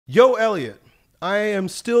Yo, Elliott, I am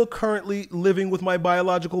still currently living with my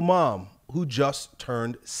biological mom, who just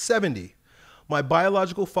turned 70. My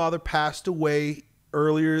biological father passed away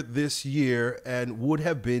earlier this year and would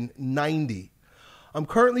have been 90. I'm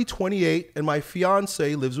currently 28 and my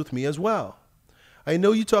fiance lives with me as well. I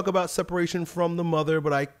know you talk about separation from the mother,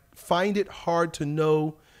 but I find it hard to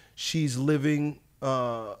know she's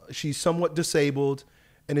somewhat disabled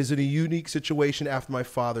and is in a unique situation after my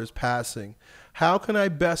father's passing. How can I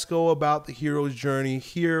best go about the hero's journey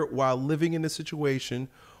here while living in this situation,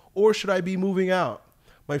 or should I be moving out?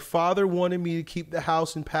 My father wanted me to keep the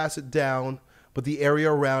house and pass it down, but the area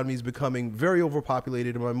around me is becoming very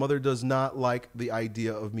overpopulated, and my mother does not like the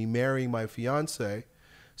idea of me marrying my fiance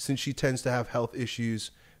since she tends to have health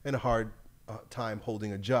issues and a hard time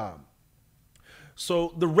holding a job.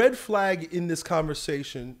 So the red flag in this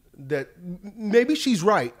conversation, that maybe she's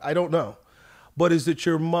right, I don't know, but is that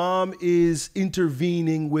your mom is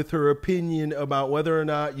intervening with her opinion about whether or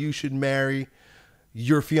not you should marry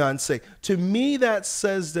your fiance. To me, that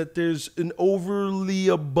says that there's an overly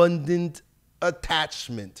abundant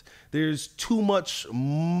attachment. There's too much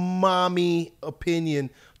mommy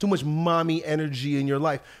opinion, too much mommy energy in your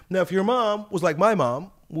life. Now, if your mom was like my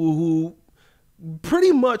mom, who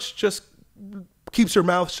pretty much just keeps her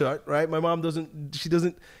mouth shut, right? My mom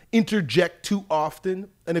doesn't interject too often.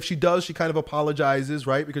 And if she does, she kind of apologizes,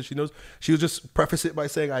 right? Because she knows she'll just preface it by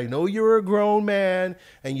saying, I know you're a grown man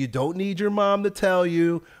and you don't need your mom to tell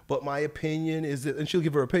you, but my opinion is that, and she'll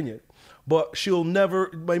give her opinion. But she'll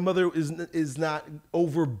never, my mother is not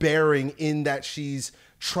overbearing in that she's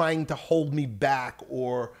trying to hold me back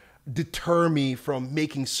or deter me from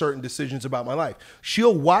making certain decisions about my life.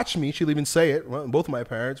 She'll watch me. She'll even say it. Well, both of my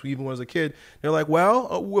parents, even when I was a kid, they're like,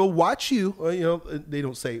 well, we'll watch you. They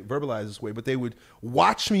don't say verbalize this way, but they would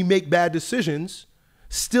watch me make bad decisions,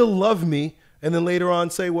 still love me, and then later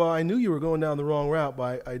on say, well, I knew you were going down the wrong route,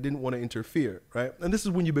 but I didn't want to interfere, right? And this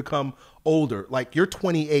is when you become older. Like, you're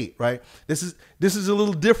 28, right? This is a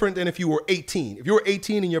little different than if you were 18. If you were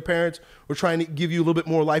 18 and your parents were trying to give you a little bit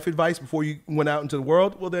more life advice before you went out into the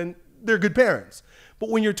world, well, then they're good parents. But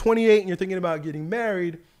when you're 28 and you're thinking about getting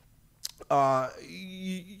married, I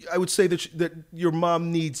would say that your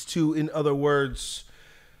mom needs to, in other words,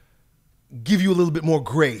 give you a little bit more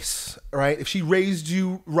grace, right? If she raised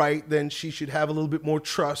you right, then she should have a little bit more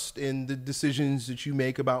trust in the decisions that you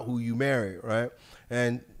make about who you marry, right?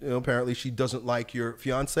 And apparently she doesn't like your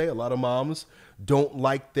fiance. A lot of moms don't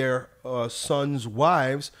like their sons'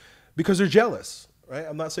 wives because they're jealous, right?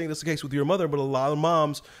 I'm not saying that's the case with your mother, but a lot of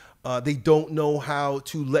moms, they don't know how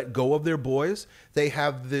to let go of their boys. They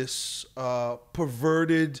have this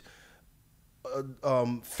perverted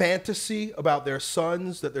fantasy about their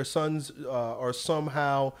sons, that their sons are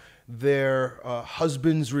somehow their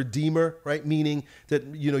husband's redeemer, right? Meaning that,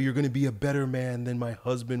 you're going to be a better man than my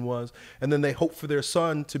husband was. And then they hope for their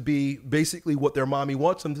son to be basically what their mommy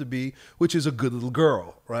wants them to be, which is a good little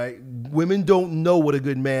girl, right? Women don't know what a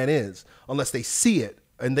good man is unless they see it.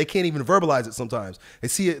 And they can't even verbalize it sometimes. They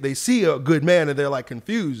see a good man and they're like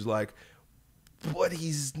confused, like, but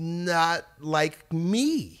he's not like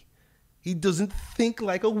me. He doesn't think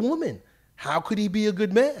like a woman. How could he be a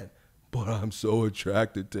good man? But I'm so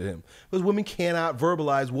attracted to him. Because women cannot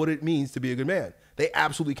verbalize what it means to be a good man. They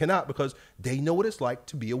absolutely cannot, because they know what it's like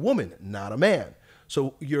to be a woman, not a man.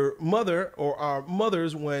 So your mother or our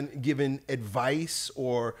mothers, when given advice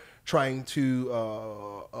or trying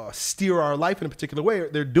to steer our life in a particular way,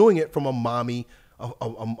 they're doing it from a mommy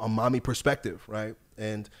perspective, right?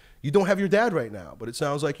 And you don't have your dad right now, but it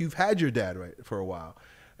sounds like you've had your dad right for a while.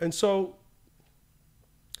 And so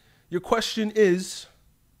your question is,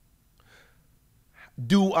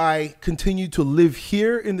 do I continue to live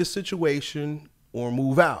here in this situation or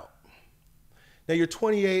move out? Now, you're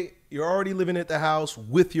 28, you're already living at the house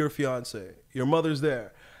with your fiance. Your mother's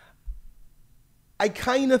there. I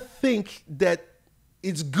kind of think that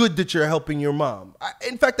it's good that you're helping your mom.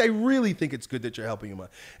 In fact, I really think it's good that you're helping your mom.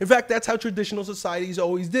 In fact, that's how traditional societies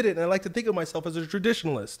always did it. And I like to think of myself as a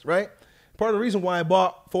traditionalist, right? Part of the reason why I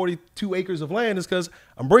bought 42 acres of land is because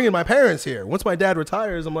I'm bringing my parents here. Once my dad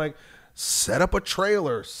retires, I'm like, set up a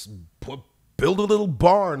trailer, build a little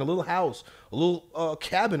barn, a little house, a little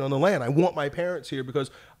cabin on the land. I want my parents here because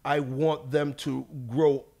I want them to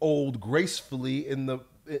grow old gracefully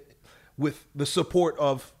with the support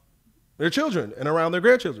of their children and around their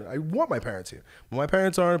grandchildren. I want my parents here. But my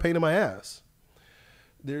parents aren't a pain in my ass.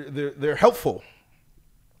 They're helpful.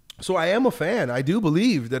 So I am a fan. I do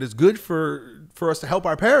believe that it's good for us to help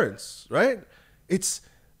our parents, right? It's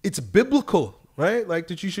biblical, right? right? Like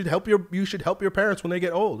that you should help your parents when they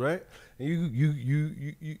get old, right? And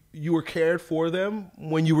you were cared for them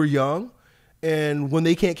when you were young, and when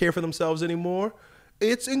they can't care for themselves anymore,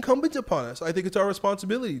 it's incumbent upon us. I think it's our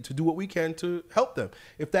responsibility to do what we can to help them.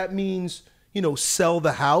 If that means, sell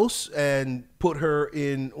the house and put her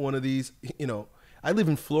in one of these, I live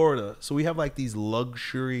in Florida, so we have like these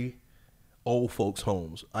luxury old folks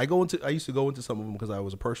homes. I used to go into some of them because I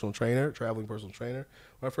was a traveling personal trainer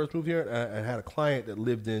when I first moved here. And I had a client that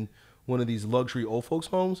lived in one of these luxury old folks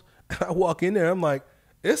homes. And I walk in there, I'm like,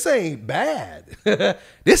 this ain't bad.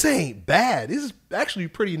 This ain't bad. This is actually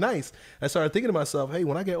pretty nice. I started thinking to myself, hey,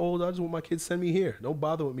 when I get old, I just want my kids to send me here. Don't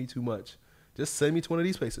bother with me too much. Just send me to one of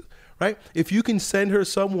these places, right? If you can send her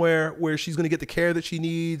somewhere where she's going to get the care that she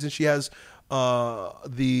needs and she has can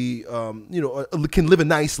live a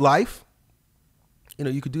nice life,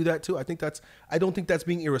 you could do that too. I don't think that's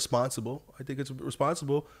being irresponsible. I think it's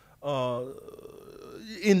responsible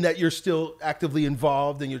in that you're still actively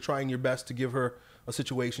involved and you're trying your best to give her a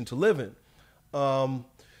situation to live in.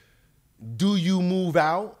 Do you move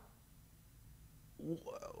out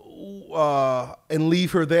and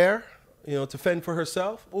leave her there, to fend for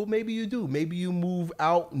herself? Well, maybe you do. Maybe you move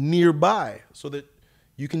out nearby so that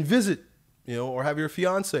you can visit, or have your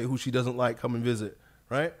fiance who she doesn't like come and visit,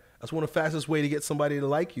 right? That's one of the fastest way to get somebody to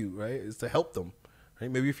like you, right? Is to help them,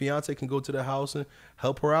 right? Maybe your fiance can go to the house and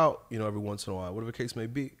help her out, every once in a while, whatever the case may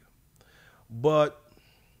be. But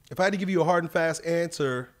if I had to give you a hard and fast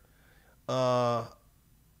answer, I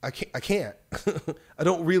can't. I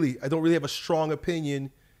don't really have a strong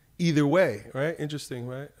opinion either way, right? Interesting,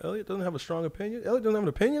 right? Elliott doesn't have a strong opinion. Elliott doesn't have an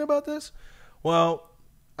opinion about this. Well,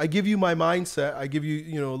 I give you my mindset. I give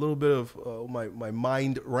you, a little bit of my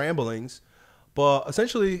mind ramblings. But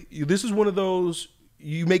essentially, this is one of those,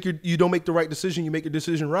 you don't make the right decision, you make your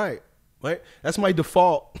decision right. Right? That's my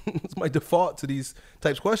default. It's my default to these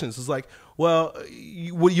types of questions. It's like, well,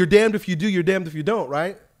 you're damned if you do, you're damned if you don't,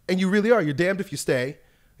 right? And you really are. You're damned if you stay,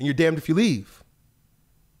 and you're damned if you leave,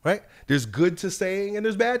 right? There's good to staying, and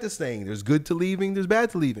there's bad to staying. There's good to leaving, there's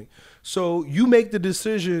bad to leaving. So you make the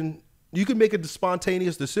decision. You can make a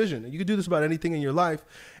spontaneous decision, and you can do this about anything in your life,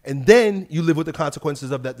 and then you live with the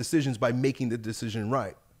consequences of that decision by making the decision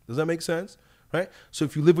right. Does that make sense? Right? So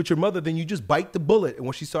if you live with your mother, then you just bite the bullet. And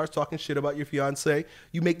when she starts talking shit about your fiance,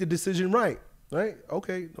 you make the decision right. Right?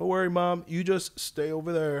 Okay, don't worry, mom. You just stay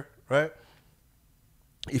over there. Right?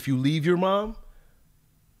 If you leave your mom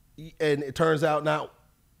and it doesn't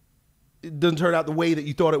turn out the way that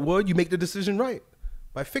you thought it would, you make the decision right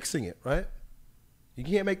by fixing it. Right? You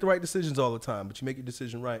can't make the right decisions all the time, but you make your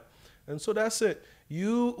decision right. And so that's it.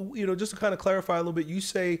 Just to kind of clarify a little bit, you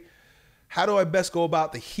say, how do I best go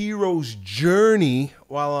about the hero's journey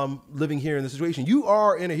while I'm living here in this situation? You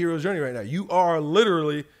are in a hero's journey right now. You are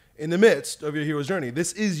literally in the midst of your hero's journey.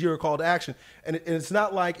 This is your call to action. And it's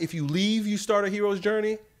not like if you leave, you start a hero's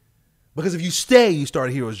journey, because if you stay, you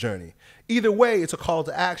start a hero's journey. Either way, it's a call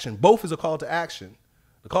to action. Both is a call to action.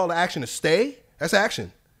 The call to action is stay. That's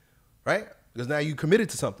action, right? Because now you committed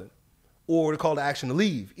to something. Or the call to action to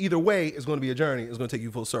leave. Either way, it's going to be a journey. It's going to take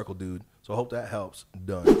you full circle, dude. So I hope that helps.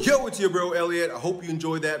 Done. Yo, it's your bro, Elliott. I hope you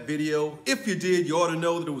enjoyed that video. If you did, you ought to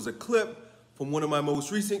know that it was a clip from one of my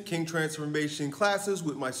most recent King Transformation classes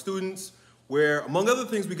with my students, where, among other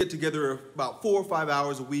things, we get together about 4 or 5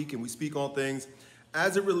 hours a week and we speak on things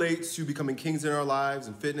as it relates to becoming kings in our lives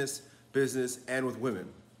in fitness, business, and with women.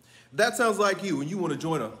 If that sounds like you and you want to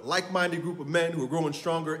join a like-minded group of men who are growing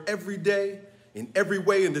stronger every day, in every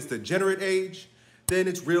way in this degenerate age, then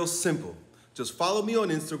it's real simple. Just follow me on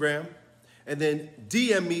Instagram and then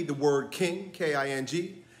DM me the word King,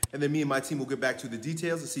 K-I-N-G, and then me and my team will get back to the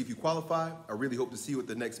details to see if you qualify. I really hope to see you at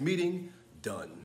the next meeting. Done.